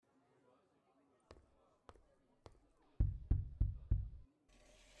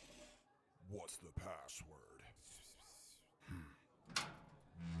What's the password?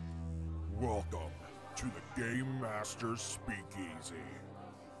 Welcome to the Game Master's Speakeasy.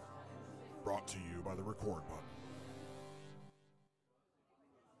 Brought to you by the record button.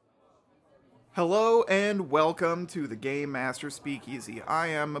 Hello and welcome to the Game Master Speakeasy. I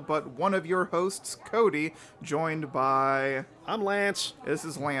am but one of your hosts, Cody, joined by... I'm Lance. This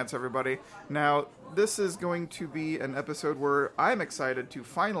is Lance, everybody. Now, this is going to be an episode where I'm excited to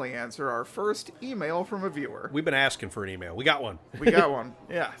finally answer our first email from a viewer. We've been asking for an email. We got one. We got one.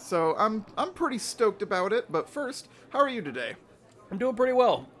 Yeah, so I'm pretty stoked about it, but first, how are you today? I'm doing pretty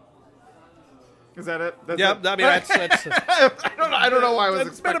well. Is that it? That's Yep, it? I mean, that's I don't know why I was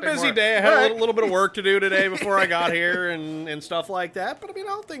it's been a expecting busy more. day. I had All a right. little bit of work to do today before I got here and stuff like that. But I mean,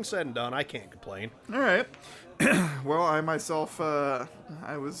 all things said and done, I can't complain. All right. Well, I myself, I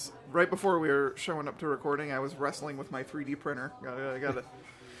was, right before we were showing up to recording, I was wrestling with my 3D printer. I got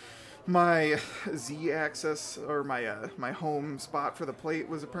my Z-axis, or my home spot for the plate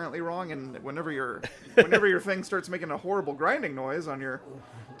was apparently wrong, and whenever your thing starts making a horrible grinding noise on your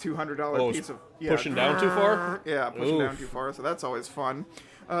 $200 piece of... pushing down too far? Yeah, pushing down Oof. too far, so that's always fun.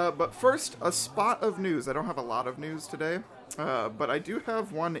 But first, a spot of news. I don't have a lot of news today, but I do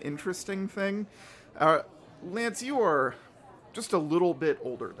have one interesting thing. Lance, you are just a little bit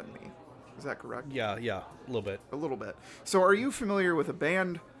older than me. Is that correct? Yeah, a little bit. A little bit. So are you familiar with a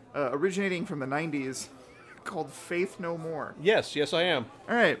band originating from the 90s called Faith No More? Yes, I am.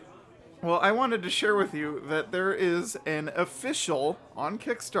 All right. Well, I wanted to share with you that there is an official, on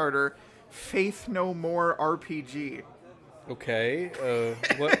Kickstarter, Faith No More RPG. Okay.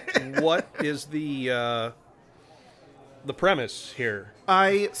 What is the premise here?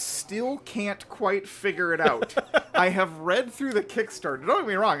 I still can't quite figure it out. I have read through the Kickstarter. Don't get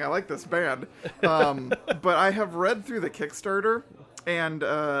me wrong, I like this band. But I have read through the Kickstarter, and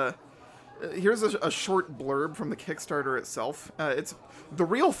here's a short blurb from the Kickstarter itself. It's The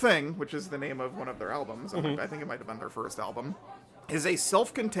Real Thing, which is the name of one of their albums. I think it might have been their first album. Is a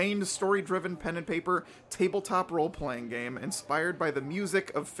self-contained, story-driven pen and paper tabletop role-playing game inspired by the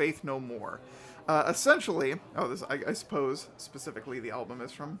music of Faith No More. Essentially, I suppose specifically the album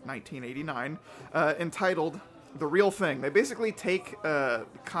is from 1989, entitled The Real Thing. They basically take the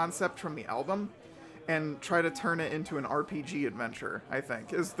concept from the album and try to turn it into an RPG adventure, I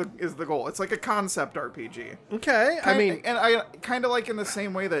think, is the goal. It's like a concept RPG. Okay, And I kind of like in the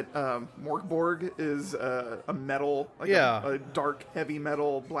same way that Morkborg is a metal, like a dark heavy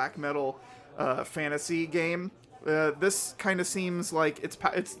metal, black metal fantasy game. This kind of seems like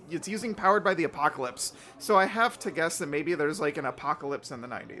it's using Powered by the Apocalypse, so I have to guess that maybe there's like an apocalypse in the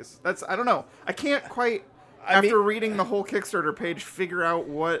 90s. I don't know. I can't quite, after reading the whole Kickstarter page, figure out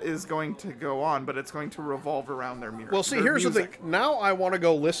what is going to go on, but it's going to revolve around their music. Well, see, here's the thing. Now I want to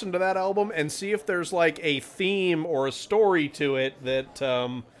go listen to that album and see if there's like a theme or a story to it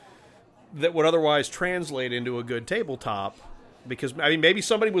that would otherwise translate into a good tabletop. Because, I mean, maybe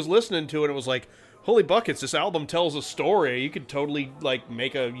somebody was listening to it and it was like, holy buckets, this album tells a story. You could totally, like,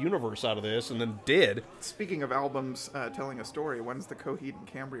 make a universe out of this, and then did. Speaking of albums telling a story, when's the Coheed and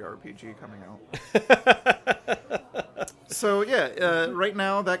Cambria RPG coming out? So, yeah, right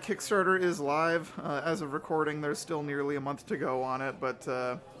now that Kickstarter is live. As of recording, there's still nearly a month to go on it, but,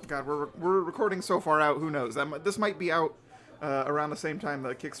 God, we're recording so far out, who knows? This might be out around the same time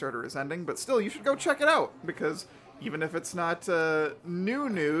the Kickstarter is ending, but still, you should go check it out, because... even if it's not new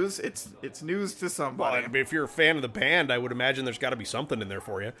news, it's news to somebody. Well, I mean, if you're a fan of the band, I would imagine there's got to be something in there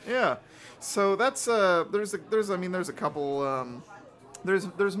for you. Yeah. So that's there's a couple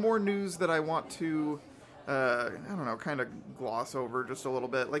there's more news that I want to I don't know, kind of gloss over just a little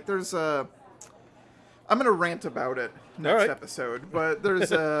bit. Like there's I'm going to rant about it next episode, but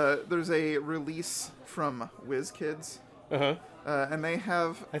there's a release from WizKids. Uh-huh. And they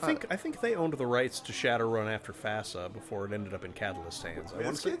have... I think they owned the rights to Shadowrun after FASA before it ended up in Catalyst hands.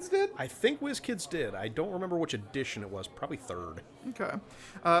 WizKids did? I think WizKids did. I don't remember which edition it was. Probably third. Okay.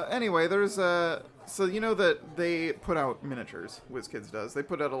 Anyway, there's so you know that they put out miniatures. WizKids does. They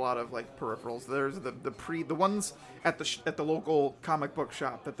put out a lot of like peripherals. There's the ones at the local comic book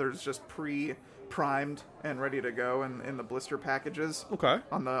shop that there's just primed and ready to go in the blister packages. Okay.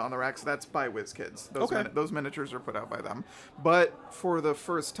 On the racks. That's by WizKids. Those miniatures are put out by them. But for the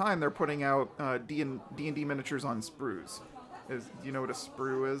first time, they're putting out D&D miniatures on sprues. Do you know what a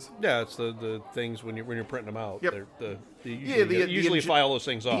sprue is? Yeah, it's the things when you're printing them out. Yep. Usually file those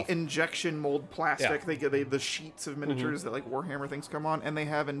things off. The injection mold plastic. Yeah. They the sheets of miniatures that like Warhammer things come on, and they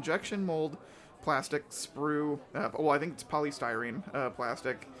have injection mold plastic sprue. I think it's polystyrene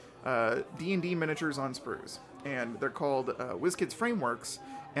plastic. D&D miniatures on sprues, and they're called WizKids Frameworks.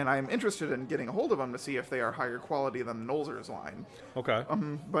 And I'm interested in getting a hold of them to see if they are higher quality than the Nolzur's line. Okay.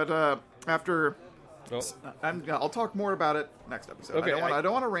 But after, Oh. I'll talk more about it next episode. Okay, I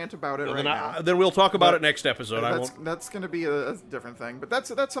don't want to rant about it right now. Then we'll talk about But it next episode. I won't. That's going to be a different thing. But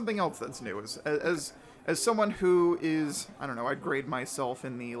that's something else that's new. As someone who is, I don't know, I'd grade myself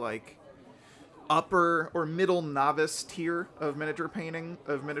in the like upper or middle novice tier of miniature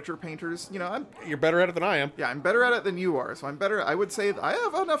painters. You know, You're better at it than I am. I'm better at it than you are. So I'm better. I would say I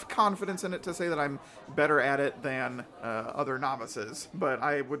have enough confidence in it to say that I'm better at it than other novices. But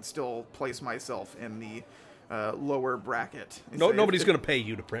I would still place myself in the lower bracket. Nobody's going to pay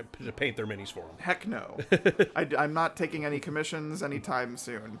you to paint their minis for them. Heck no. I'm not taking any commissions anytime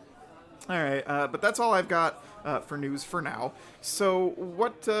soon. All right, but that's all I've got for news for now. So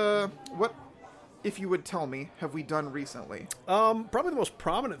what, if you would tell me, have we done recently? Probably the most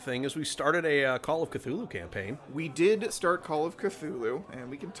prominent thing is we started a Call of Cthulhu campaign. We did start Call of Cthulhu, and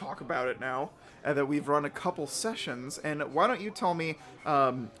we can talk about it now, that we've run a couple sessions. And why don't you tell me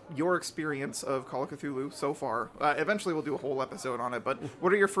your experience of Call of Cthulhu so far? Eventually we'll do a whole episode on it, but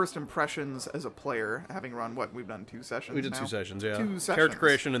what are your first impressions as a player, having run, we've done 2 sessions We did now? 2 sessions, yeah. 2 sessions. Character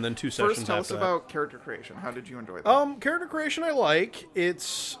creation and then 2 sessions First, tell us after that. about character creation. How did you enjoy that? Character creation I like.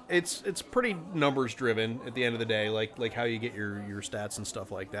 It's pretty numbers driven at the end of the day, like how you get your stats and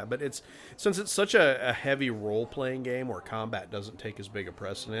stuff like that. But since it's such a heavy role playing game where combat doesn't take as big a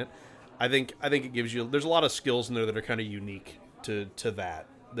precedent, I think it gives you, there's a lot of skills in there that are kind of unique to that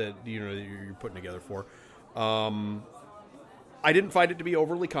you're putting together for. I didn't find it to be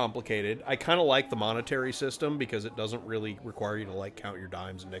overly complicated. I kind of like the monetary system because it doesn't really require you to like count your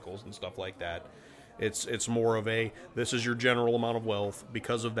dimes and nickels and stuff like that. It's more of this is your general amount of wealth.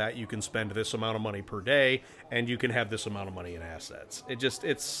 Because of that, you can spend this amount of money per day, and you can have this amount of money in assets.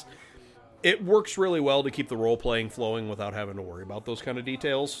 It works really well to keep the role playing flowing without having to worry about those kind of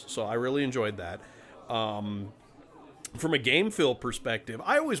details. So I really enjoyed that. From a game feel perspective,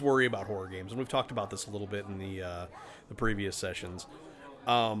 I always worry about horror games, and we've talked about this a little bit in the previous sessions.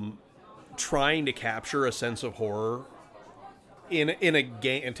 Trying to capture a sense of horror in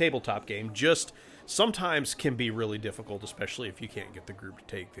a tabletop game just sometimes can be really difficult, especially if you can't get the group to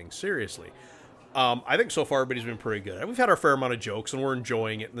take things seriously. I think so far everybody's been pretty good. We've had our fair amount of jokes, and we're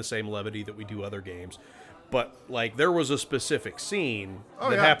enjoying it in the same levity that we do other games. But like, there was a specific scene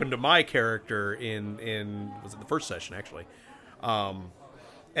that happened to my character in was it the first session actually.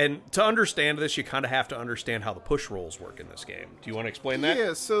 And to understand this, you kind of have to understand how the push rolls work in this game. Do you want to explain that?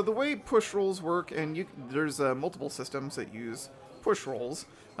 Yeah, so the way push rolls work, and there's multiple systems that use push rolls.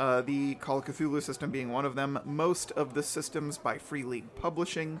 The Call of Cthulhu system being one of them. Most of the systems by Free League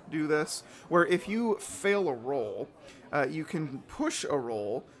Publishing do this, where if you fail a roll, you can push a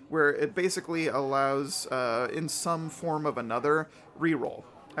roll where it basically allows, in some form of another, reroll.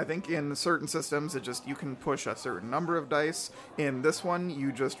 I think in certain systems, you can push a certain number of dice. In this one,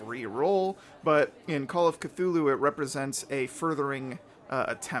 you just re-roll. But in Call of Cthulhu, it represents a furthering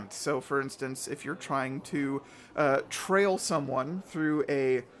attempt. So, for instance, if you're trying to trail someone through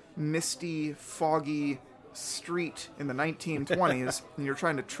a misty, foggy street in the 1920s, and you're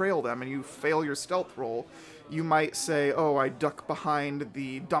trying to trail them, and you fail your stealth roll, you might say, "Oh, I duck behind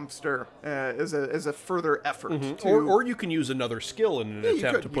the dumpster," as a further effort. Mm-hmm. Or you can use another skill in an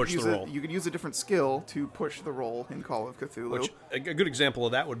attempt to push the roll. You could use a different skill to push the roll in Call of Cthulhu. Which, a good example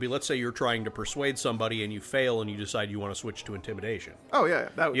of that would be, let's say you're trying to persuade somebody and you fail, and you decide you want to switch to intimidation. Oh yeah,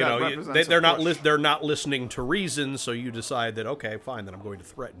 that represents they're not listening to reason, so you decide that, okay, fine, then I'm going to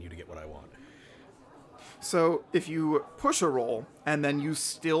threaten you to get what I want. So if you push a roll and then you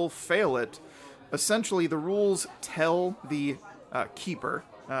still fail it, essentially the rules tell the keeper,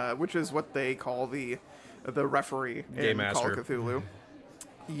 which is what they call the referee Game in master. Call of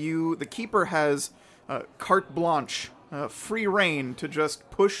Cthulhu. The keeper has carte blanche, free reign to just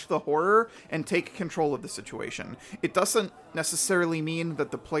push the horror and take control of the situation. It doesn't necessarily mean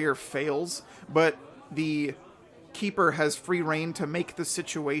that the player fails, but the keeper has free reign to make the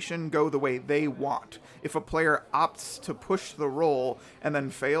situation go the way they want. If a player opts to push the roll and then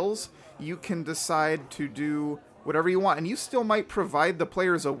fails, you can decide to do whatever you want, and you still might provide the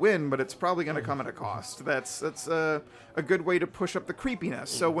players a win, but it's probably going to come at a cost. That's a good way to push up the creepiness.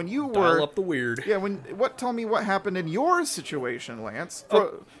 So when you were Dial up the weird. Yeah, tell me what happened in your situation, Lance.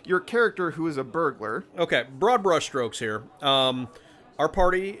 Your character who is a burglar. Okay, broad brushstrokes here. Our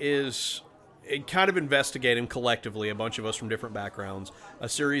party is kind of investigating collectively, a bunch of us from different backgrounds, a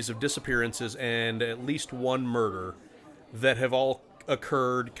series of disappearances and at least one murder that have all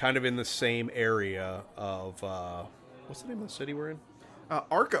occurred kind of in the same area of what's the name of the city we're in?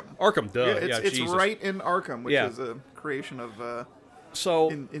 Arkham. Arkham, duh. Yeah, it's Jesus. right in Arkham, which Yeah. is a creation of So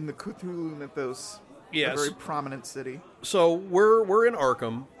in the Cthulhu mythos. Yes. A very prominent city. So we're in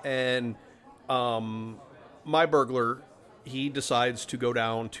Arkham, and my burglar, he decides to go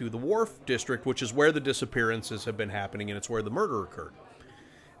down to the Wharf District, which is where the disappearances have been happening, and it's where the murder occurred.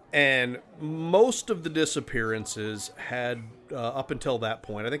 And most of the disappearances had, up until that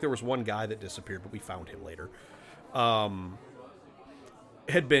point, I think there was one guy that disappeared, but we found him later,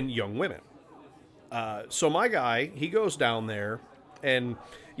 had been young women. So my guy, he goes down there, and,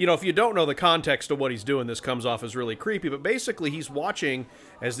 you know, if you don't know the context of what he's doing, this comes off as really creepy, but basically he's watching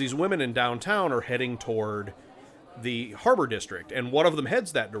as these women in downtown are heading toward the Harbor District, and one of them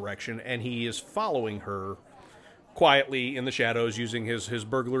heads that direction, and he is following her quietly in the shadows using his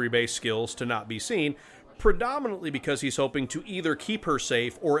burglary-based skills to not be seen, predominantly because he's hoping to either keep her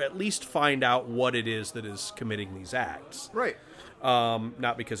safe or at least find out what it is that is committing these acts. Right.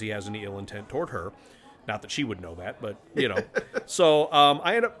 Not because he has any ill intent toward her. Not that she would know that, but, you know. So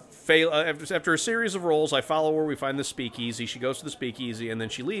I end up after a series of rolls, I follow her, we find the speakeasy, she goes to the speakeasy, and then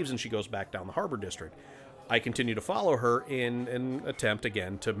she leaves and she goes back down the Harbor District. I continue to follow her in an attempt,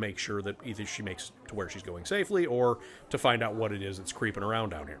 again, to make sure that either she makes it to where she's going safely or to find out what it is that's creeping around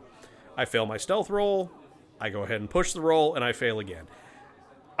down here. I fail my stealth roll, I go ahead and push the roll, and I fail again.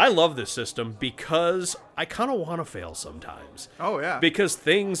 I love this system because I kind of want to fail sometimes. Oh, yeah. Because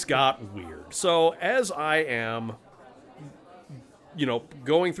things got weird. So as I am, you know,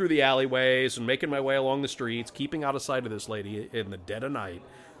 going through the alleyways and making my way along the streets, keeping out of sight of this lady in the dead of night,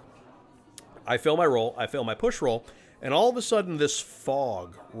 I fail my roll, I fail my push roll, and all of a sudden this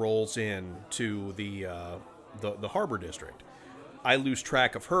fog rolls in to the Harbor District. I lose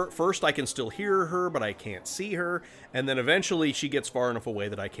track of her. First, I can still hear her, but I can't see her. And then eventually she gets far enough away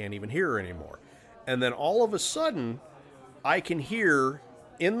that I can't even hear her anymore. And then all of a sudden, I can hear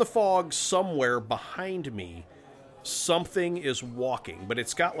in the fog somewhere behind me, something is walking. But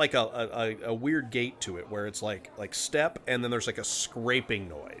it's got like a weird gait to it where it's like step, and then there's like a scraping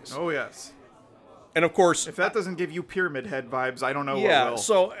noise. Oh, yes. And of course, If that doesn't give you Pyramid Head vibes, I don't know what will.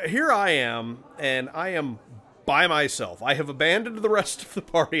 so here I am, and I am by myself. I have abandoned the rest of the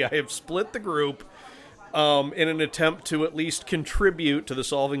party. I have split the group in an attempt to at least contribute to the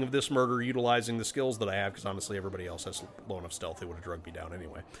solving of this murder utilizing the skills that I have, because honestly everybody else has low enough stealth they would have drugged me down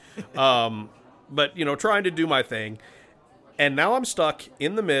anyway. But, you know, trying to do my thing. And now I'm stuck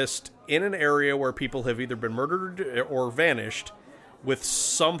in the mist in an area where people have either been murdered or vanished with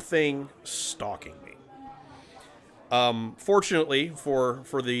something stalking me. Fortunately for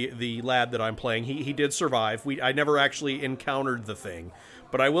the lad that I'm playing, he did survive. I never actually encountered the thing,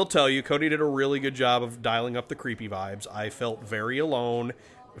 but I will tell you, Cody did a really good job of dialing up the creepy vibes. I felt very alone,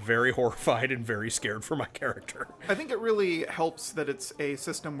 very horrified, and very scared for my character. I think it really helps that it's a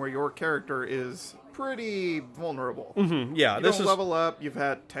system where your character is pretty vulnerable. Mm-hmm, yeah, You don't level up, you've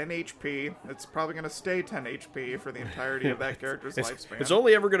had 10 HP. It's probably going to stay 10 HP for the entirety of that character's lifespan. It's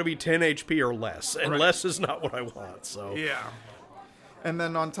only ever going to be 10 HP or less, and less is not what I want, so... Yeah. And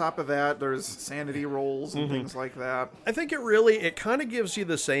then on top of that, there's sanity rolls and things like that. I think it kind of gives you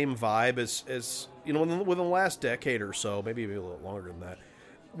the same vibe as you know, within the last decade or so, maybe a little longer than that,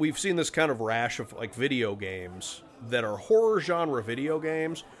 we've seen this kind of rash of like video games that are horror genre video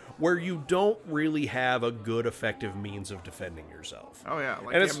games where you don't really have a good, effective means of defending yourself. Oh, yeah,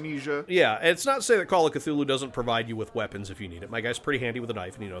 like And Amnesia. Yeah, and it's not to say that Call of Cthulhu doesn't provide you with weapons if you need it. My guy's pretty handy with a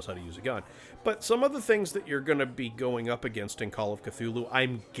knife, and he knows how to use a gun. But some of the things that you're going to be going up against in Call of Cthulhu,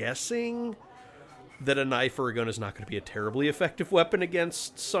 I'm guessing that a knife or a gun is not going to be a terribly effective weapon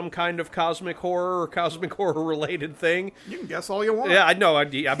against some kind of cosmic horror or cosmic horror-related thing. You can guess all you want. Yeah, I know.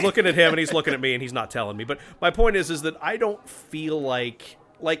 I'm looking at him, and he's looking at me, and he's not telling me. But my point is that I don't feel like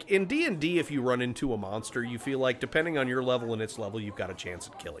in D&D, if you run into a monster, you feel like, depending on your level and its level, you've got a chance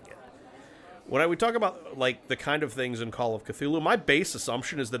at killing it. When we talk about, like, the kind of things in Call of Cthulhu, my base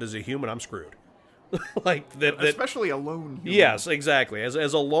assumption is that as a human, I'm screwed. Like that, especially a lone human. Yes, exactly. As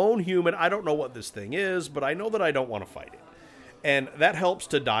a lone human, I don't know what this thing is, but I know that I don't want to fight it. And that helps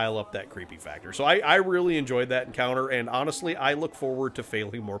to dial up that creepy factor. So I really enjoyed that encounter, and honestly, I look forward to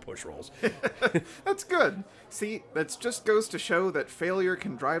failing more push rolls. That's good. See, that just goes to show that failure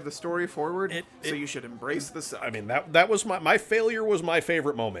can drive the story forward, so you should embrace the suck. I mean, that was my failure was my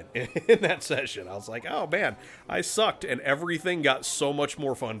favorite moment in that session. I was like, oh man, I sucked, and everything got so much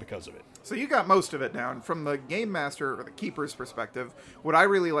more fun because of it. So you got most of it down. From the game master or the keeper's perspective, what I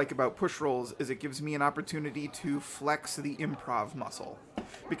really like about push rolls is it gives me an opportunity to flex the improv muscle.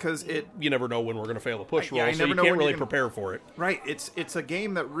 because You never know when we're going to fail a push roll, I so never you know can't when really you're gonna- prepare for it. Right. It's a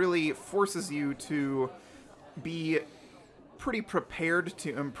game that really forces you to be pretty prepared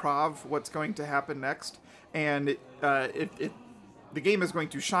to improv what's going to happen next, and the game is going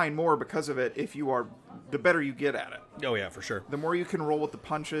to shine more because of it if you are the better you get at it. Oh, yeah, for sure. The more you can roll with the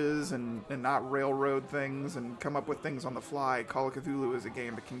punches and not railroad things and come up with things on the fly, Call of Cthulhu is a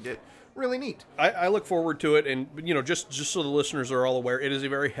game that can get really neat. I look forward to it, and just so the listeners are all aware, it is a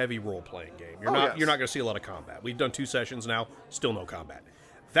very heavy role-playing game. You're not going to see a lot of combat. We've done 2 sessions now, still no combat.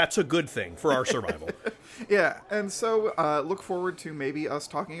 That's a good thing for our survival. Yeah, and so look forward to maybe us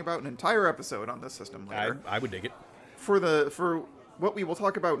talking about an entire episode on this system later. I would dig it. For what we will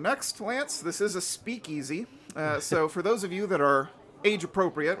talk about next, Lance, this is a speakeasy. So for those of you that are age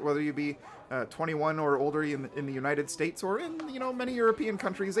appropriate, whether you be 21 or older in the United States or in many European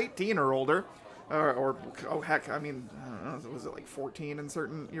countries, 18 or older, or heck, I mean, I don't know, was it like 14 in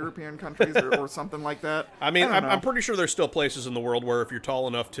certain European countries or something like that? I mean, don't know. I'm pretty sure there's still places in the world where if you're tall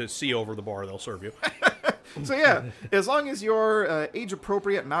enough to see over the bar, they'll serve you. So yeah, as long as you're age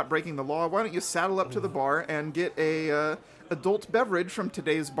appropriate, not breaking the law, why don't you saddle up to the bar and get a adult beverage from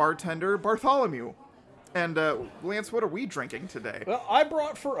today's bartender, Bartholomew. And Lance, what are we drinking today? Well, I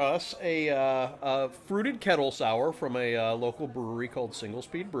brought for us a fruited kettle sour from a local brewery called Single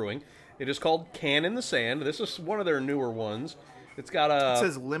Speed Brewing. It is called Can in the Sand. This is one of their newer ones. It's got It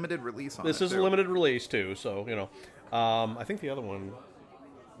says limited release on it. This is too. a limited release too, so I think the other one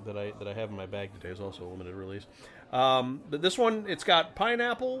that I have in my bag today is also a limited release. But this one, it's got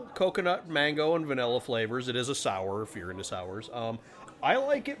pineapple, coconut, mango, and vanilla flavors. It is a sour if you're into sours. I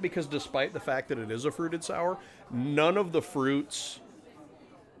like it because despite the fact that it is a fruited sour, none of the fruits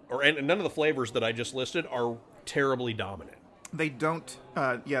and none of the flavors that I just listed are terribly dominant. They don't.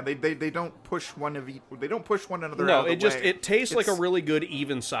 They don't push one of each. They don't push one another. No, out of the way. it tastes like a really good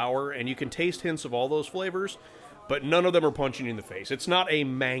even sour, and you can taste hints of all those flavors, but none of them are punching you in the face. It's not a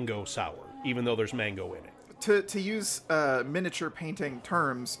mango sour, even though there's mango in it. To use miniature painting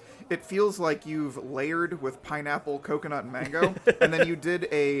terms, it feels like you've layered with pineapple, coconut, and mango, and then you did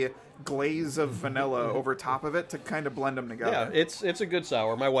a glaze of vanilla over top of it to kind of blend them together. Yeah, it's a good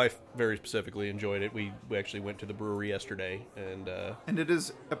sour. My wife very specifically enjoyed it. We actually went to the brewery yesterday, And it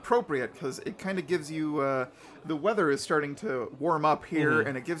is appropriate because it kind of gives you the weather is starting to warm up here,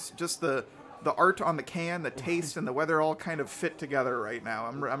 and it gives just the art on the can, the taste, and the weather all kind of fit together right now.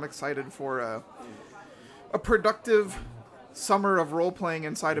 I'm excited for a productive summer of role-playing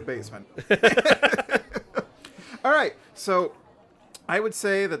inside a basement. All right, so I would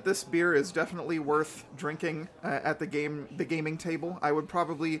say that this beer is definitely worth drinking at the gaming table. I would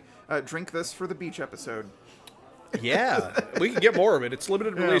probably drink this for the beach episode. yeah, we can get more of it. It's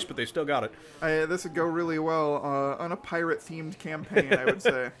limited release, but they still got it. This would go really well on a pirate-themed campaign, I would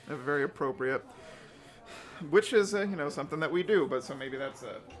say. Very appropriate. Which is, something that we do, but so maybe that's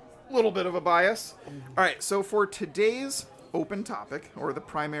a little bit of a bias. All right, so for today's open topic, or the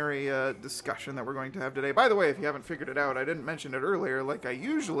primary discussion that we're going to have today. By the way, if you haven't figured it out, I didn't mention it earlier like I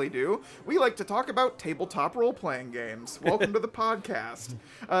usually do. We like to talk about tabletop role-playing games. Welcome to the podcast.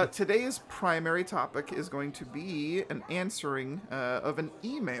 Today's primary topic is going to be an answering of an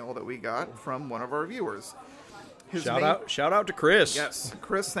email that we got from one of our viewers. Shout out to Chris. Yes.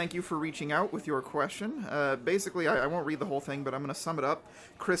 Chris, thank you for reaching out with your question. Basically, I won't read the whole thing, but I'm going to sum it up.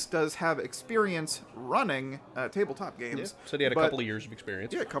 Chris does have experience running tabletop games. Yeah, said he had a couple of years of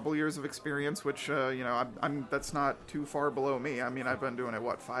experience. Yeah, a couple of years of experience, which, I'm that's not too far below me. I mean, I've been doing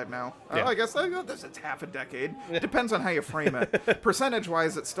it, 5 now? Yeah. I guess it's half a decade. Depends on how you frame it.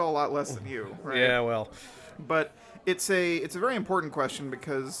 Percentage-wise, it's still a lot less than you, right? Yeah, well. But it's a very important question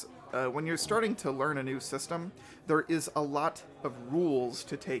because when you're starting to learn a new system, there is a lot of rules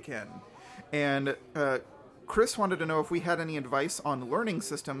to take in. And Chris wanted to know if we had any advice on learning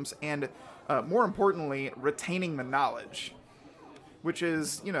systems and, more importantly, retaining the knowledge, which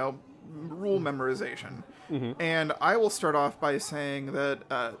is, rule memorization. Mm-hmm. And I will start off by saying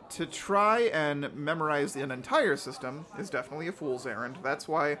that to try and memorize an entire system is definitely a fool's errand. That's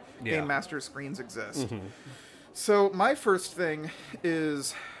why Game Master screens exist. Mm-hmm. So my first thing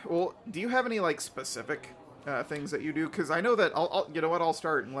is, well, do you have any specific things that you do? Because I know that I'll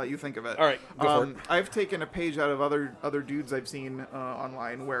start and let you think of it. All right, go for it. I've taken a page out of other dudes I've seen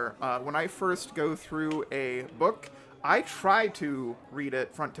online where when I first go through a book, I try to read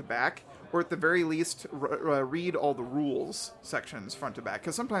it front to back, or at the very least read all the rules sections front to back,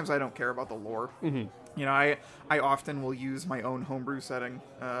 because sometimes I don't care about the lore. Mm-hmm. You know, I often will use my own homebrew setting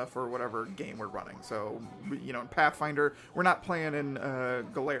for whatever game we're running. So, you know, in Pathfinder, we're not playing in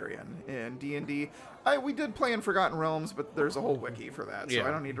Galarian. In D&D, we did play in Forgotten Realms, but there's a whole wiki for that, so Yeah.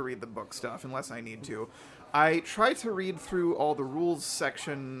 I don't need to read the book stuff unless I need to. I try to read through all the rules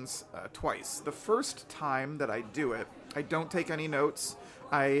sections twice. The first time that I do it, I don't take any notes.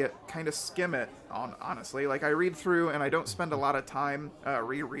 I kind of skim it, honestly. Like, I read through, and I don't spend a lot of time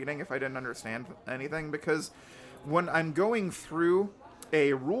rereading if I didn't understand anything, because when I'm going through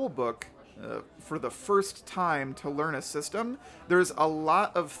a rule book for the first time to learn a system, there's a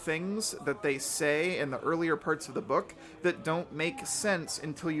lot of things that they say in the earlier parts of the book that don't make sense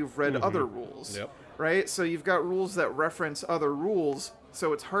until you've read other rules. Yep. Right? So you've got rules that reference other rules,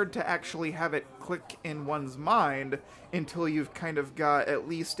 so it's hard to actually have it click in one's mind until you've kind of got at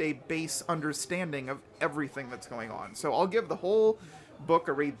least a base understanding of everything that's going on. So I'll give the whole book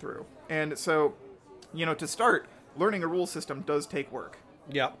a read through. And so, you know, to start, learning a rule system does take work.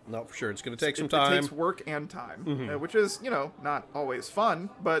 Yeah, no, for sure. It's going to take some It time. takes work and time, which is, you know, not always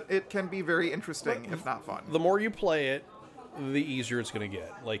fun, but it can be very interesting, if not fun. The more you play it, the easier it's going to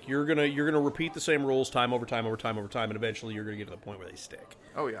get. Like, you're gonna repeat the same rules time over time over time over time, and eventually you're going to get to the point where they stick.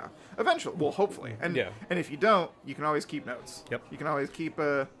 Oh yeah, eventually. Well, hopefully, and Yeah. and if you don't, you can always keep notes. Yep. You can always keep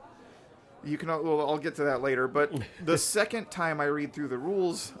well, I'll get to that later. But the second time I read through the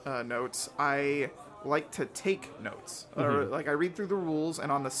rules notes, I like to take notes. Or, like, I read through the rules,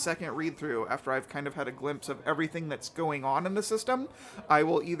 and on the second read through, after I've kind of had a glimpse of everything that's going on in the system, I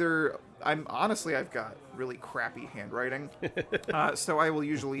will I've got really crappy handwriting, so I will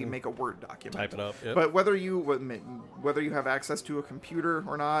usually make a Word document. Type it up, yep. But whether you have access to a computer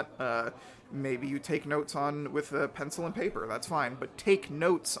or not, maybe you take notes with a pencil and paper. That's fine. But take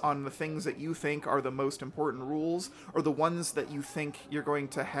notes on the things that you think are the most important rules, or the ones that you think you're going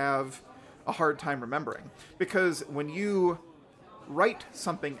to have a hard time remembering. Because when you write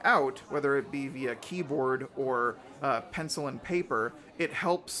something out, whether it be via keyboard or pencil and paper, it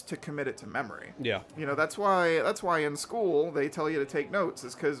helps to commit it to memory. Yeah. You know, that's why in school they tell you to take notes,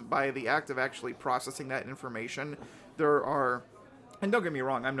 is because by the act of actually processing that information, there are, and don't get me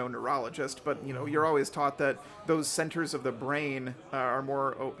wrong, I'm no neurologist, but, you know, you're always taught that those centers of the brain are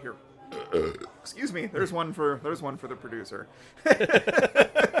more, excuse me, there's one for the producer.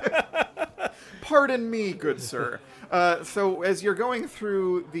 Pardon me, good sir. So as you're going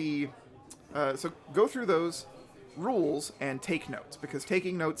through go through those rules and take notes, because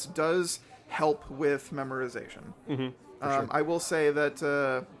taking notes does help with memorization. Sure. I will say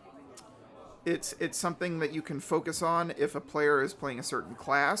that it's something that you can focus on if a player is playing a certain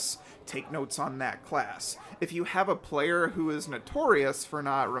class. Take notes on that class. If you have a player who is notorious for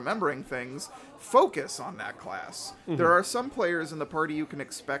not remembering things, focus on that class. There are some players in the party you can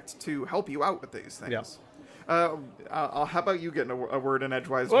expect to help you out with these things. Yeah. How about you getting a word in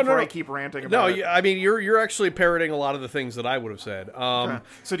edgewise before I keep ranting about it? No, I mean, you're actually parroting a lot of the things that I would have said.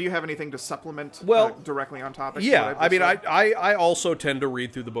 So do you have anything to supplement directly on topic? Yeah, I mean, I also tend to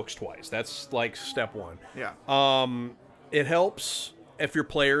read through the books twice. That's like step one. Yeah. It helps if your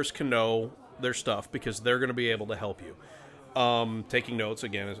players can know their stuff, because they're going to be able to help you. Taking notes,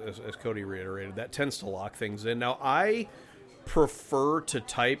 again, as Cody reiterated, that tends to lock things in. Now, I prefer to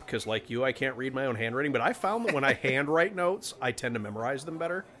type, because like you, I can't read my own handwriting, but I found that when I handwrite notes, I tend to memorize them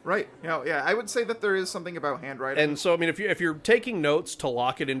better. Right. Yeah, I would say that there is something about handwriting. And so, I mean, if you're taking notes to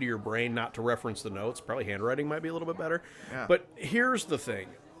lock it into your brain, not to reference the notes, probably handwriting might be a little bit better. Yeah. But here's the thing.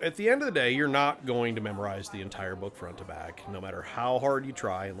 At the end of the day, you're not going to memorize the entire book front to back, no matter how hard you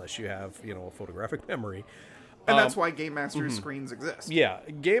try, unless you have, a photographic memory. And that's why Game Master screens exist. Yeah,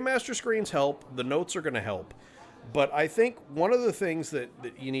 Game Master screens help. The notes are going to help. But I think one of the things that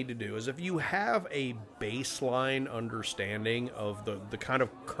you need to do is, if you have a baseline understanding of the kind of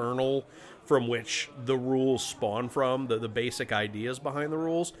kernel from which the rules spawn from, the basic ideas behind the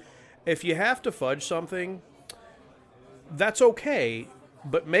rules, if you have to fudge something, that's okay,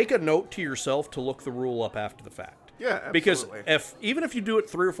 but make a note to yourself to look the rule up after the fact. Yeah, absolutely. Because even if you do it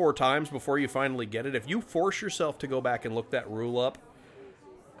 3 or 4 times before you finally get it, if you force yourself to go back and look that rule up,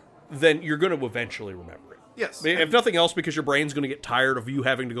 then you're going to eventually remember it. Yes. If nothing else, because your brain's going to get tired of you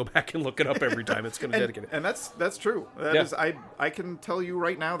having to go back and look it up every time. It's going to dedicate it. And that's true. That is, I can tell you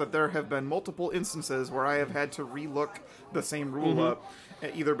right now that there have been multiple instances where I have had to relook the same rule up,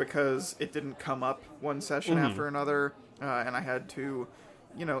 either because it didn't come up one session after another, and I had to,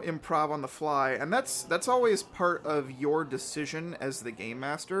 improv on the fly. And that's always part of your decision as the game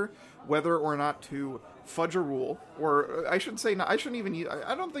master, whether or not to fudge a rule, or I should say, I shouldn't even.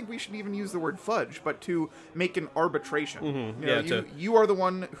 I don't think we should even use the word fudge, but to make an arbitration. Mm-hmm. You know, you are the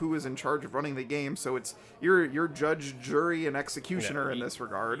one who is in charge of running the game, so it's you're judge, jury, and executioner in this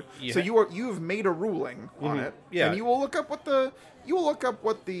regard. So you've made a ruling on it, and you will look up what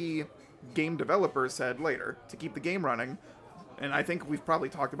the game developer said later to keep the game running. And I think we've probably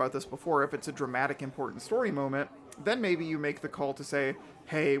talked about this before. If it's a dramatic, important story moment, then maybe you make the call to say,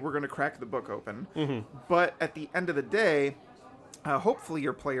 hey, we're going to crack the book open. But at the end of the day, hopefully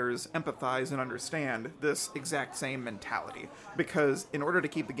your players empathize and understand this exact same mentality. Because in order to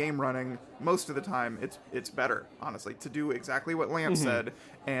keep the game running, most of the time, it's better, honestly, to do exactly what Lance said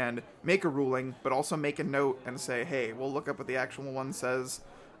and make a ruling, but also make a note and say, hey, we'll look up what the actual one says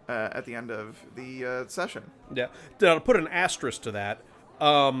at the end of the session. Yeah. Now, to put an asterisk to that,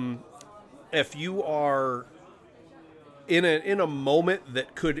 if you are in a moment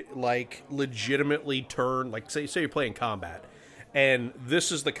that could like legitimately turn, like say you're playing combat, and this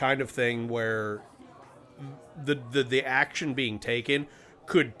is the kind of thing where the action being taken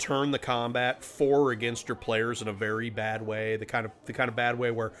could turn the combat for or against your players in a very bad way, the kind of bad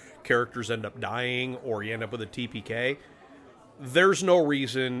way where characters end up dying or you end up with a TPK. There's no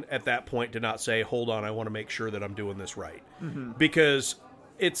reason at that point to not say, hold on, I want to make sure that I'm doing this right. Because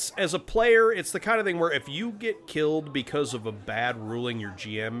it's, as a player, it's the kind of thing where if you get killed because of a bad ruling your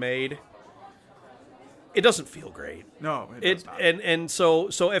GM made, it doesn't feel great. No, it does not. And so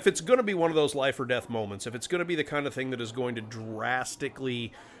if it's going to be one of those life or death moments, if it's going to be the kind of thing that is going to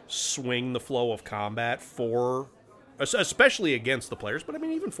drastically swing the flow of combat for, especially against the players, but I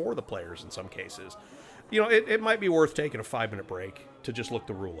mean even for the players in some cases, you know, it might be worth taking a 5-minute break to just look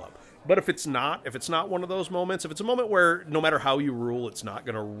the rule up. But if it's not one of those moments, if it's a moment where no matter how you rule, it's not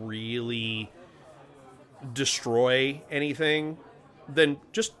going to really destroy anything, then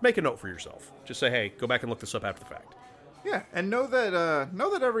just make a note for yourself. Just say, hey, go back and look this up after the fact. Yeah, and know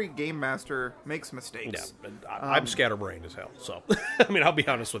that every game master makes mistakes. Yeah, I'm scatterbrained as hell. So, I mean, I'll be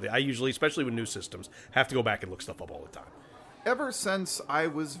honest with you. I usually, especially with new systems, have to go back and look stuff up all the time. Ever since I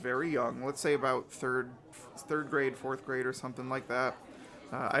was very young, let's say about third grade, fourth grade, or something like that.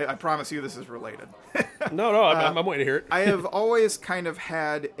 I promise you, this is related. No, I'm waiting to hear it. I have always kind of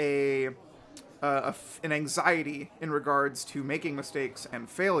had an anxiety in regards to making mistakes and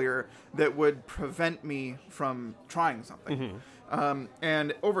failure that would prevent me from trying something.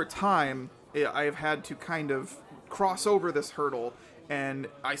 And over time, I've had to kind of cross over this hurdle, and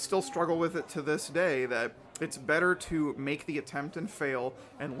I still struggle with it to this day, that it's better to make the attempt and fail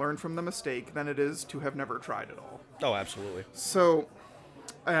and learn from the mistake than it is to have never tried at all. Oh, absolutely. So,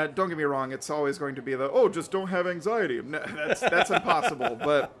 don't get me wrong, it's always going to be just don't have anxiety. No, that's impossible.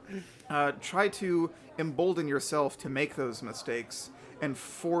 But try to embolden yourself to make those mistakes and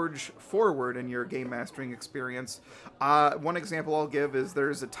forge forward in your game mastering experience. One example I'll give is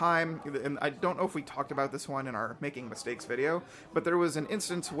there's a time, and I don't know if we talked about this one in our Making Mistakes video, but there was an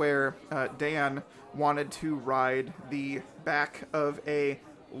instance where Dan wanted to ride the back of a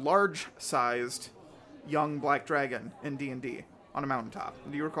large-sized young black dragon in D&D on a mountaintop.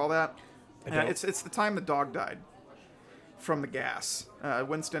 Do you recall that? It's the time the dog died from the gas.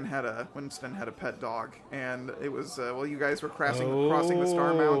 Winston had a pet dog, and it was you guys were crossing the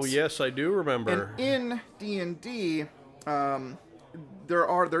Star Mounts. Oh, yes, I do remember. And in D&D,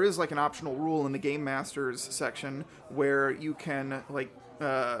 there is like an optional rule in the Game Masters section where you can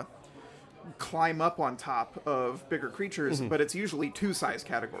climb up on top of bigger creatures, but it's usually 2 size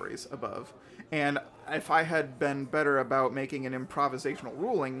categories above. And if I had been better about making an improvisational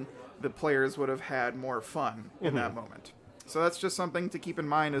ruling, the players would have had more fun in that moment. So that's just something to keep in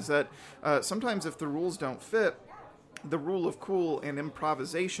mind, is that sometimes if the rules don't fit, the rule of cool and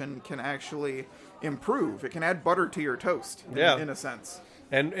improvisation can actually improve. It can add butter to your toast, in a sense.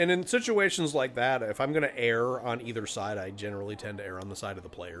 And in situations like that, if I'm going to err on either side, I generally tend to err on the side of the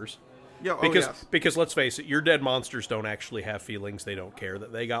players. Yeah, because let's face it, your dead monsters don't actually have feelings. They don't care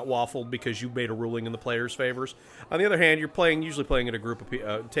that they got waffled because you made a ruling in the players' favors. On the other hand, you're usually playing at a group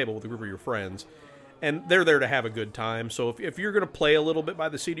of table with a group of your friends, and they're there to have a good time. So if you're going to play a little bit by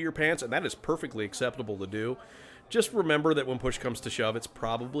the seat of your pants, and that is perfectly acceptable to do, just remember that when push comes to shove, it's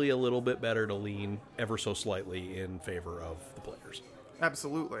probably a little bit better to lean ever so slightly in favor of the players.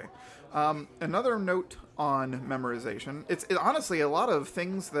 Absolutely. Another note on memorization. It's honestly a lot of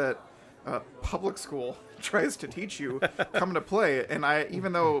things that public school tries to teach you come into play, and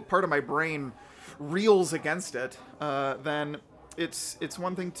even though part of my brain reels against it, then it's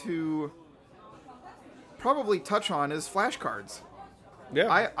one thing to probably touch on is flashcards.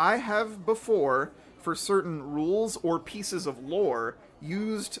 Yeah. I have before, for certain rules or pieces of lore,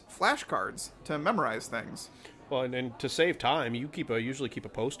 used flashcards to memorize things. Well, and to save time, you usually keep a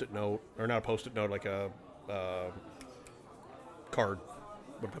Post-it note, or not a Post-it note, like a card.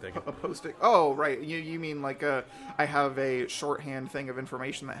 What am I thinking? A Post-it. Oh, right. You mean like I have a shorthand thing of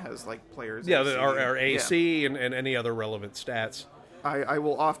information that has like players. Yeah, AC. our AC and any other relevant stats. I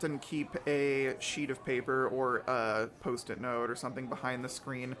will often keep a sheet of paper or a Post-it note or something behind the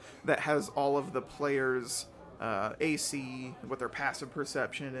screen that has all of the players' AC, what their passive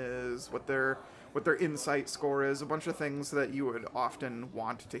perception is, what their insight score is, a bunch of things that you would often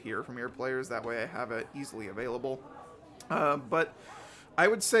want to hear from your players. That way I have it easily available. But I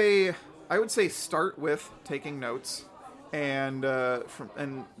would say start with taking notes, and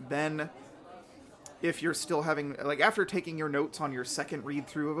then if you're still having, like, after taking your notes on your second read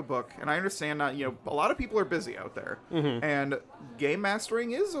through of a book, and I understand that, a lot of people are busy out there, and game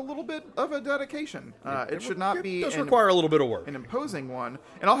mastering is a little bit of a dedication. It should not be. It does require a little bit of work. An imposing one.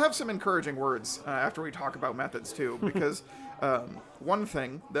 And I'll have some encouraging words after we talk about methods too, because one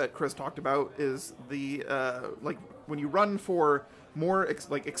thing that Chris talked about is the when you run for more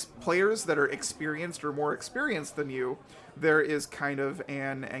players that are experienced or more experienced than you, there is kind of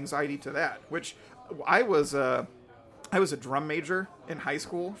an anxiety to that. Which I was a drum major in high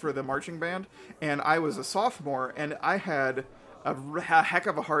school for the marching band, and I was a sophomore, and I had a heck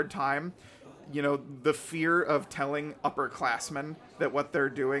of a hard time. The fear of telling upperclassmen that what they're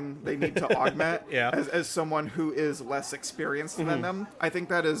doing, they need to augment as someone who is less experienced than them. I think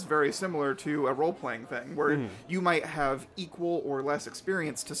that is very similar to a role-playing thing, where you might have equal or less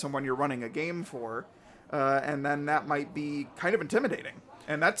experience to someone you're running a game for, and then that might be kind of intimidating.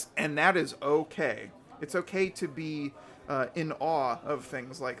 And that is okay. It's okay to be in awe of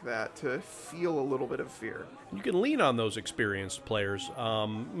things like that, to feel a little bit of fear. You can lean on those experienced players.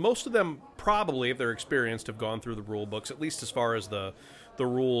 Most of them probably, if they're experienced, have gone through the rule books, at least as far as the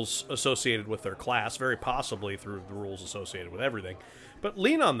rules associated with their class, very possibly through the rules associated with everything. But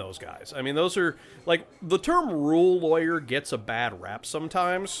lean on those guys. I mean, those are, like, the term rule lawyer gets a bad rap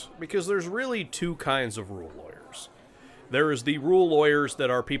sometimes, because there's really two kinds of rule lawyers. There is the rule lawyers that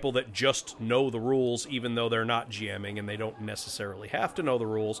are people that just know the rules, even though they're not GMing and they don't necessarily have to know the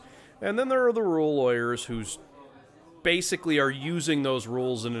rules. And then there are the rule lawyers who basically are using those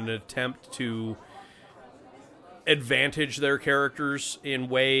rules in an attempt to advantage their characters in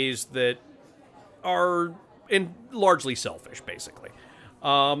ways that are largely selfish, basically.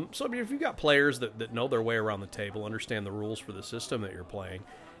 So I mean, if you've got players that know their way around the table, understand the rules for the system that you're playing,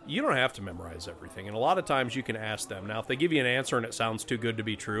 you don't have to memorize everything. And a lot of times you can ask them. Now, if they give you an answer and it sounds too good to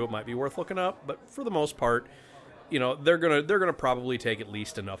be true, it might be worth looking up. But for the most part, they're gonna probably take at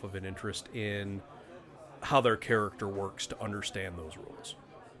least enough of an interest in how their character works to understand those rules.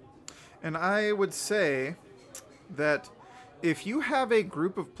 And I would say that if you have a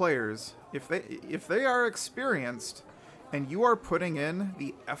group of players, if they are experienced, and you are putting in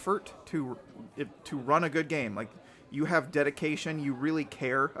the effort to run a good game, like, you have dedication, you really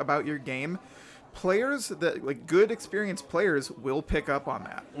care about your game, players that, like, good experienced players will pick up on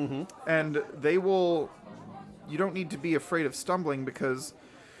that. And they will, you don't need to be afraid of stumbling, because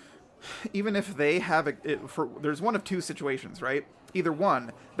even if they have there's one of two situations, right? Either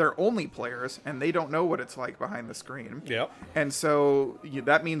one, they're only players and they don't know what it's like behind the screen. Yep. And so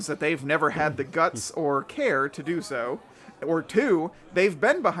that means that they've never had the guts or care to do so. Or two, they've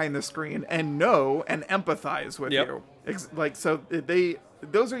been behind the screen and know and empathize with you.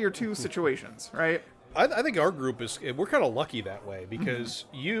 Those are your two situations, right? I think our group we're kind of lucky that way, because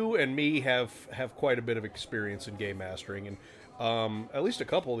you and me have quite a bit of experience in game mastering, and at least a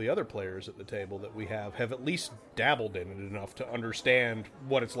couple of the other players at the table that we have at least dabbled in it enough to understand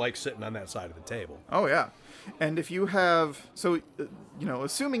what it's like sitting on that side of the table. Oh, yeah. And if you have,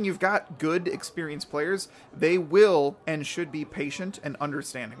 assuming you've got good experienced players, they will and should be patient and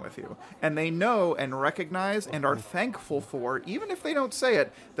understanding with you. And they know and recognize and are thankful for, even if they don't say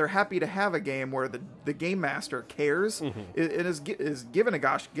it, they're happy to have a game where the game master cares. It is given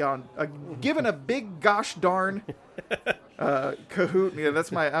given a big gosh darn Kahoot. Yeah,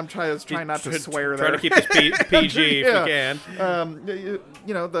 that's I'm trying not to swear there. Trying to keep this PG if we can.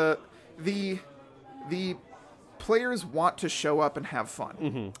 The players want to show up and have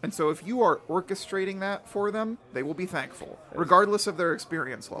fun. And so if you are orchestrating that for them, they will be thankful, regardless of their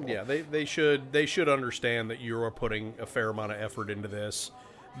experience level. Yeah, they should understand that you are putting a fair amount of effort into this,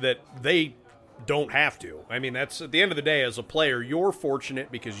 that they don't have to. I mean, that's, at the end of the day, as a player, you're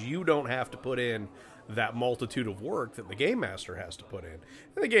fortunate because you don't have to put in that multitude of work that the game master has to put in.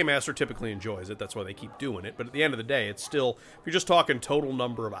 And the game master typically enjoys it. That's why they keep doing it. But at the end of the day, it's still, if you're just talking total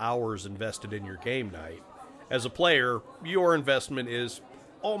number of hours invested in your game night, As a player, your investment is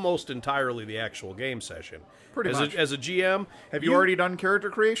almost entirely the actual game session. Pretty much. As a GM, Have you already done character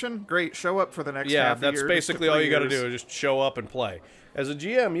creation? Great, show up for the next half a year. That's basically all you got to do is just show up and play. As a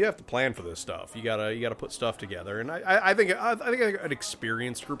GM, you have to plan for this stuff. You gotta put stuff together, and I think an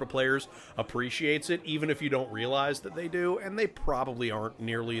experienced group of players appreciates it, even if you don't realize that they do, and they probably aren't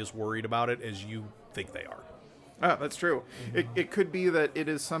nearly as worried about it as you think they are. Oh, that's true. It could be that it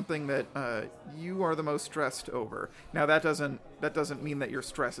is something that you are the most stressed over. Now that doesn't mean that your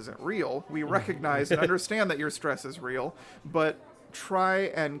stress isn't real. We recognize and understand that your stress is real, but try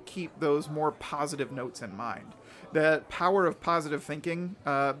and keep those more positive notes in mind. The power of positive thinking,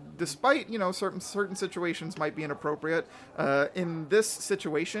 despite certain situations might be inappropriate, in this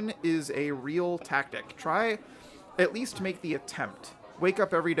situation is a real tactic. Try at least make the attempt. Wake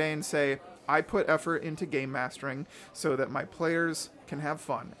up every day and say, I put effort into game mastering so that my players can have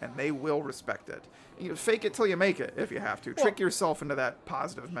fun, and they will respect it. You fake it till you make it, if you have to. Trick yourself into that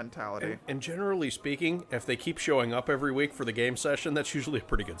positive mentality. And generally speaking, if they keep showing up every week for the game session, that's usually a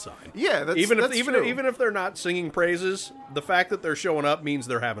pretty good sign. Yeah, that's even true. if they're not singing praises, the fact that they're showing up means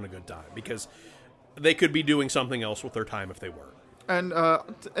they're having a good time, because they could be doing something else with their time if they were. And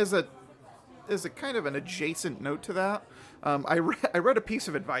as a kind of an adjacent note to that, I read a piece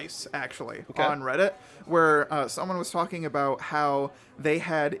of advice, actually, on Reddit, where someone was talking about how they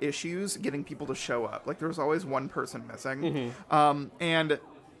had issues getting people to show up. Like, there was always one person missing. And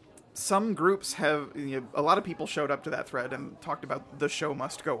some groups have, a lot of people showed up to that thread and talked about the show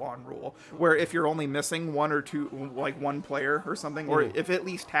must go on rule, where if you're only missing one or two, like one player or something, or if at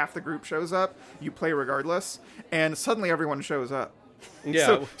least half the group shows up, you play regardless, and suddenly everyone shows up.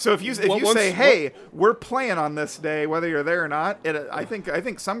 Yeah. So if you say, "Hey, we're playing on this day, whether you're there or not," I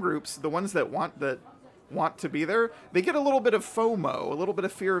think some groups, the ones that want to be there, they get a little bit of FOMO, a little bit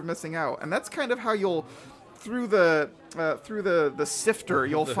of fear of missing out, and that's kind of how you'll through the sifter,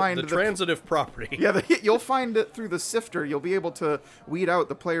 you'll find the transitive property. Yeah, you'll find it through the sifter. You'll be able to weed out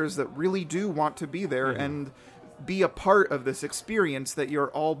the players that really do want to be there and be a part of this experience that you're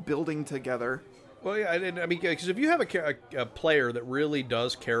all building together. Well, yeah, I mean, because if you have a player that really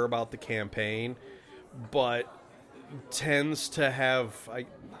does care about the campaign, but tends to have, I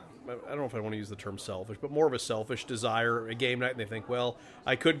don't know if I want to use the term selfish, but more of a selfish desire a game night, and they think, well,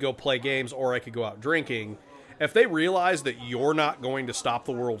 I could go play games or I could go out drinking. If they realize that you're not going to stop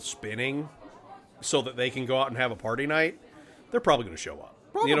the world spinning so that they can go out and have a party night, they're probably going to show up.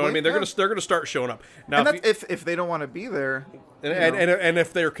 Probably, you know what I mean? They're yeah. going to start showing up. Now, And if they don't want to be there, and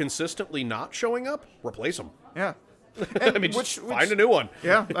if they're consistently not showing up, replace them. yeah. I mean, just find a new one.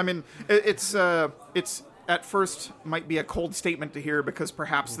 Yeah, I mean, it's at first might be a cold statement to hear because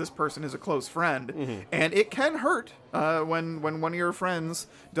perhaps this person is a close friend, and it can hurt when one of your friends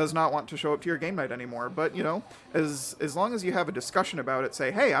does not want to show up to your game night anymore. But as long as you have a discussion about it,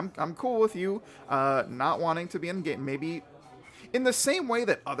 say, hey, I'm cool with you not wanting to be in game. Maybe in the same way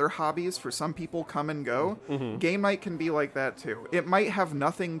that other hobbies for some people come and go, game night can be like that too. It might have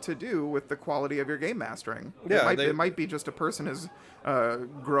nothing to do with the quality of your game mastering. Yeah, it might be just a person is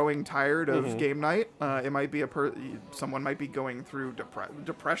growing tired of game night. It might be someone might be going through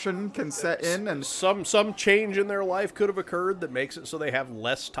depression can set in, and some change in their life could have occurred that makes it so they have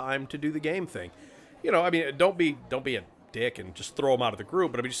less time to do the game thing. I mean, don't be a dick and just throw them out of the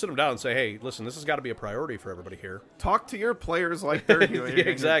group, but I mean, just sit them down and say, hey, listen, this has got to be a priority for everybody here. Talk to your players like they're humans. Yeah,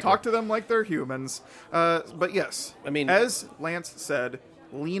 exactly. Talk to them like they're humans. But yes, I mean, as Lance said,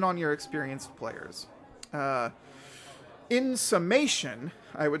 lean on your experienced players. In summation,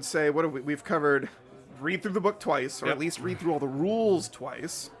 I would say we've covered. Read through the book twice, or at least read through all the rules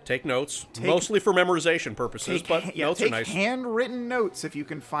twice. Take notes, mostly for memorization purposes, but notes are nice. Take handwritten notes if you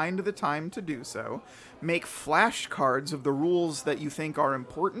can find the time to do so. Make flashcards of the rules that you think are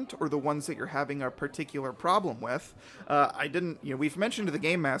important or the ones that you're having a particular problem with. We've mentioned the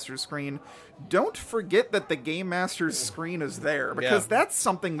Game Master's screen. Don't forget that the Game Master's screen is there, because that's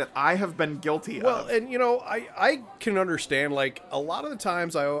something that I have been guilty of. Well, and I can understand, like, a lot of the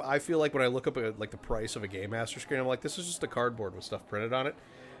times I feel like when I look up like the price of a Game Master screen, I'm like, this is just a cardboard with stuff printed on it.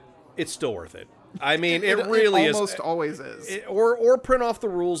 It's still worth it. I mean, it really is. Almost always is. Or print off the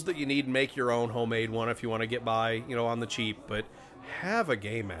rules that you need and make your own homemade one if you want to get by, on the cheap. But have a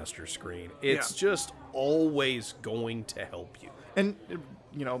Game Master screen. It's just always going to help you. And,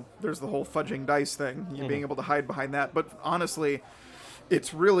 there's the whole fudging dice thing, being able to hide behind that. But honestly,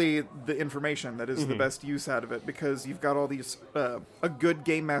 it's really the information that is the best use out of it, because you've got all these. A good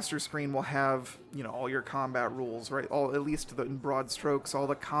Game Master screen will have all your combat rules, right? At least in broad strokes, all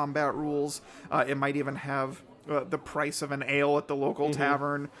the combat rules. It might even have the price of an ale at the local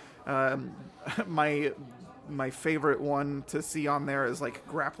tavern. my favorite one to see on there is like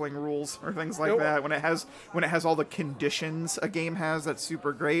grappling rules or things like Nope. that. When it has all the conditions a game has, that's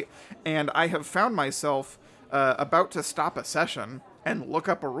super great. And I have found myself about to stop a session and look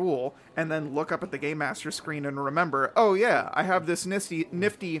up a rule, and then look up at the Game Master screen and remember, oh yeah, I have this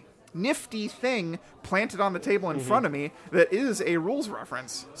nifty thing planted on the table in front of me that is a rules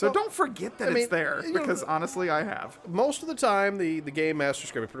reference. So don't forget that it's there, because honestly, I have. Most of the time, the Game Master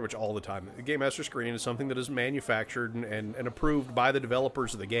screen, pretty much all the time, the Game Master screen is something that is manufactured and approved by the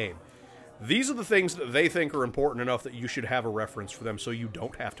developers of the game. These are the things that they think are important enough that you should have a reference for them so you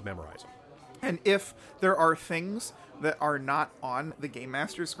don't have to memorize them. And if there are things that are not on the Game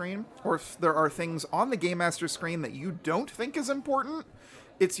Master screen, or if there are things on the Game Master screen that you don't think is important,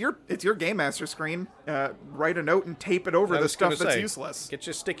 it's your Game Master screen. Write a note and tape it over the stuff that's useless. Get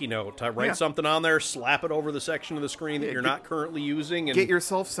you a sticky note. Write something on there, slap it over the section of the screen that you're not currently using. And get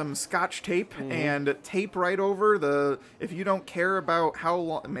yourself some Scotch tape and tape right over the... If you don't care about how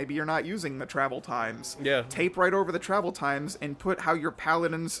long... Maybe you're not using the travel times. Yeah. Tape right over the travel times and put how your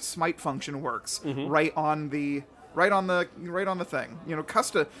Paladin's smite function works right on the thing. You know,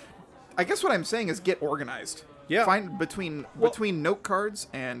 I guess what I'm saying is get organized. Yeah. Find between note cards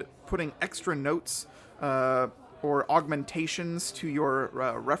and putting extra notes or augmentations to your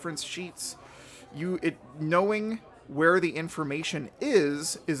reference sheets. Knowing where the information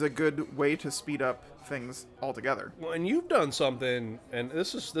is a good way to speed up things altogether. Well, and you've done something, and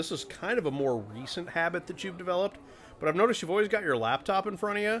this is kind of a more recent habit that you've developed. But I've noticed you've always got your laptop in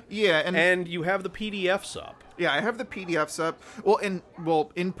front of you. Yeah, and you have the PDFs up. Yeah, I have the PDFs up.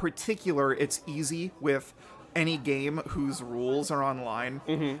 In particular, it's easy with any game whose rules are online.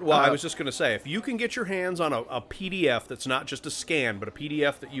 Well, I was just going to say, if you can get your hands on a PDF that's not just a scan, but a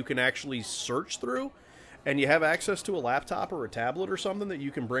PDF that you can actually search through, and you have access to a laptop or a tablet or something that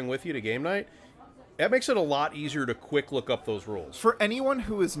you can bring with you to game night, that makes it a lot easier to quick look up those rules. For anyone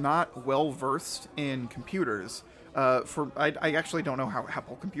who is not well-versed in computers... I actually don't know how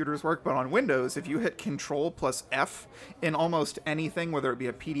Apple computers work, but on Windows, if you hit Control plus F in almost anything, whether it be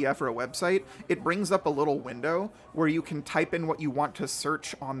a PDF or a website, it brings up a little window where you can type in what you want to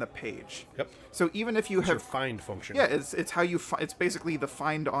search on the page. Yep. So even if you Your have find function. yeah, it's how you it's basically the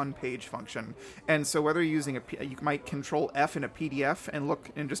find on page function. And so whether you're using you might Control F in a PDF and look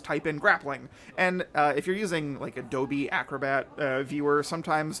and just type in grappling. And if you're using like Adobe Acrobat Viewer,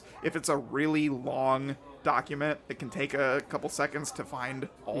 sometimes if it's a really long document, it can take a couple seconds to find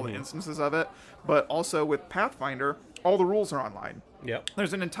all the instances of it. But also with Pathfinder, all the rules are online. Yep.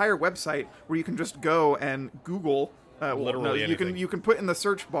 There's an entire website where you can just go and Google. Literally anything. You can put in the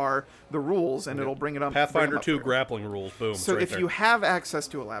search bar the rules and it'll bring it up. Pathfinder bring 2 them up there. grappling rules. Boom. So right if there. you have access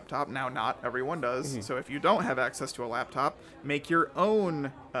to a laptop, now not everyone does, so if you don't have access to a laptop, make your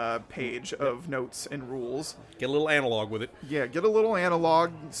own page of notes and rules. Get a little analog with it. Yeah, get a little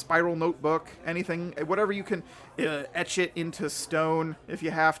analog, spiral notebook, anything, whatever you can, etch it into stone if you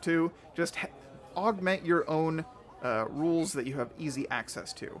have to. Just augment your own rules that you have easy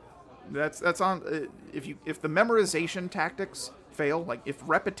access to. That's on if the memorization tactics fail, like if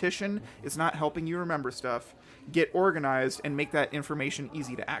repetition is not helping you remember stuff, get organized and make that information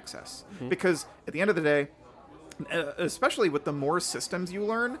easy to access. Because at the end of the day, especially with the more systems you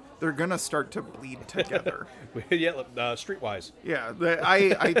learn, they're gonna start to bleed together. Yeah, Streetwise. Yeah,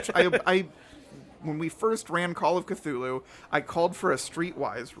 I when we first ran Call of Cthulhu, I called for a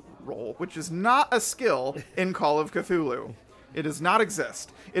Streetwise roll, which is not a skill in Call of Cthulhu. It does not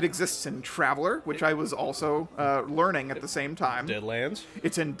exist. It exists in Traveler, which I was also learning at the same time. Deadlands.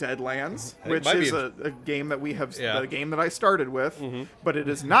 It's in Deadlands, It which might be is a game that we have, Yeah. the game that I started with, but it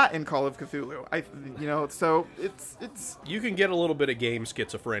is not in Call of Cthulhu. So it's You can get a little bit of game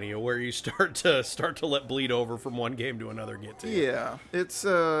schizophrenia where you start to let bleed over from one game to another. Get to you. yeah, it's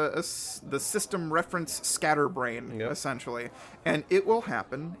the system reference scatterbrain essentially, and it will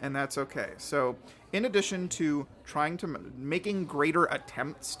happen, and that's okay. So. In addition to trying to making greater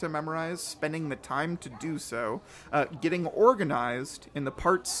attempts to memorize, spending the time to do so, getting organized in the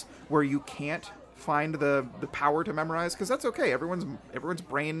parts where you can't find the power to memorize, because that's okay. Everyone's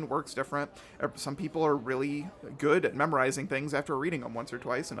brain works different. Some people are really good at memorizing things after reading them once or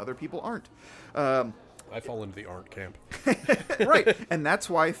twice, and other people aren't. I fall into the aren't camp. Right, and that's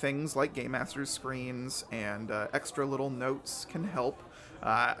why things like Game Master's screens and extra little notes can help.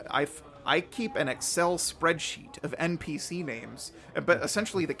 I keep an Excel spreadsheet of NPC names, but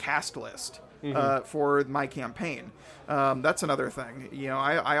essentially the cast list for my campaign. That's another thing.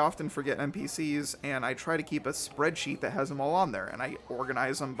 I often forget NPCs, and I try to keep a spreadsheet that has them all on there, and I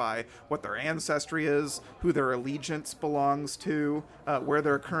organize them by what their ancestry is, who their allegiance belongs to, where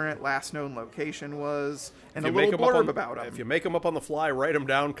their current last known location was, and a little blurb about them. If you make them up on the fly, write them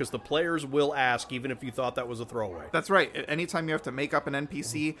down, because the players will ask, even if you thought that was a throwaway. That's right. Anytime you have to make up an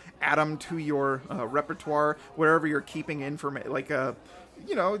NPC, add them to your repertoire, wherever you're keeping information, like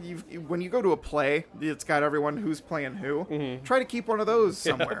when you go to a play, it's got everyone who's playing who. Try to keep one of those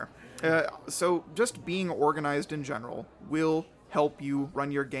somewhere. So just being organized in general will help you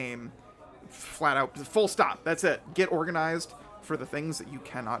run your game flat out, full stop. That's it. Get organized for the things that you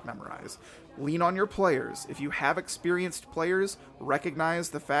cannot memorize. Lean on your players. If you have experienced players, recognize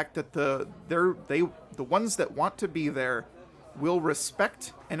the fact that the ones that want to be there will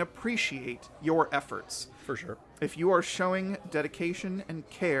respect and appreciate your efforts. For sure. If you are showing dedication and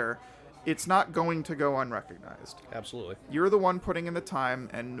care, it's not going to go unrecognized. Absolutely. You're the one putting in the time,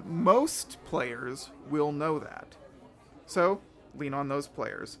 and most players will know that. So, lean on those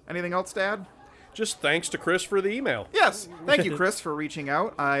players. Anything else to add? Just thanks to Chris for the email. Yes. Thank you, Chris, for reaching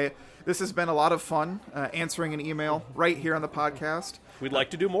out. This has been a lot of fun, answering an email right here on the podcast. We'd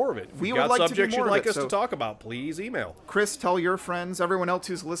like to do more of it. If we you've would got like to do subjects more you'd of like it, us so to talk about, please email. Chris, tell your friends. Everyone else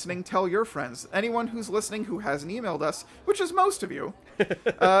who's listening, tell your friends. Anyone who's listening who hasn't emailed us, which is most of you,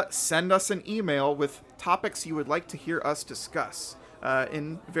 send us an email with topics you would like to hear us discuss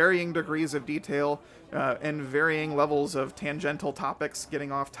in varying degrees of detail and varying levels of tangential topics,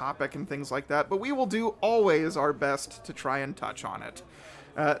 getting off topic and things like that. But we will do always our best to try and touch on it.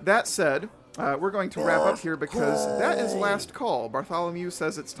 That said, we're going to wrap up here because that is last call. Bartholomew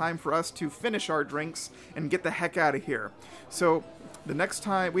says it's time for us to finish our drinks and get the heck out of here. So the next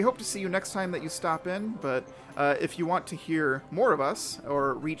time, we hope to see you next time that you stop in, but if you want to hear more of us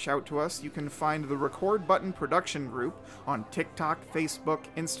or reach out to us, you can find the Record Button Production Group on TikTok, Facebook,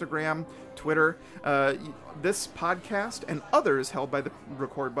 Instagram, Twitter. This podcast and others held by the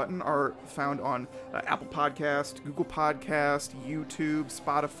Record Button are found on Apple Podcast, Google Podcast, YouTube,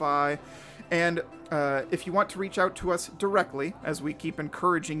 Spotify. And if you want to reach out to us directly, as we keep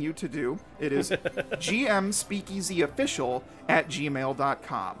encouraging you to do, it is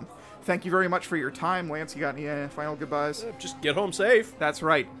gmspeakeasyofficial@gmail.com. Thank you very much for your time. Lance, you got any final goodbyes? Just get home safe. That's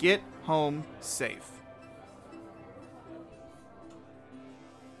right. Get home safe.